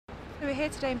We're here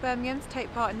today in Birmingham to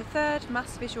take part in the third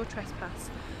Mass Visual Trespass.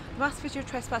 The Mass Visual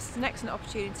Trespass is an excellent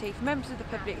opportunity for members of the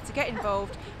public to get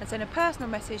involved and send a personal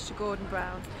message to Gordon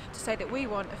Brown to say that we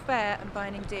want a fair and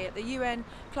binding deal at the UN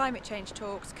climate change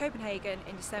talks Copenhagen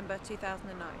in December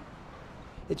 2009.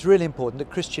 It's really important that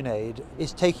Christian Aid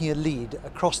is taking a lead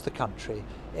across the country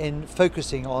in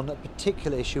focusing on a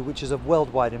particular issue which is of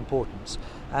worldwide importance.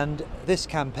 And this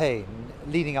campaign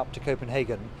leading up to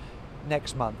Copenhagen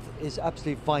next month is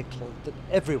absolutely vital that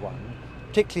everyone,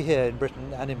 particularly here in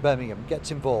Britain and in Birmingham,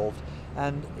 gets involved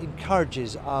and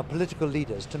encourages our political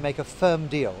leaders to make a firm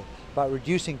deal about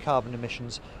reducing carbon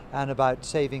emissions and about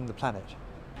saving the planet.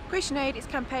 Christian Aid is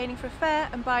campaigning for a fair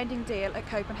and binding deal at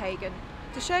Copenhagen.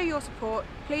 To show your support,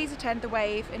 please attend the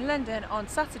Wave in London on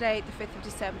Saturday the 5th of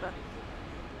December.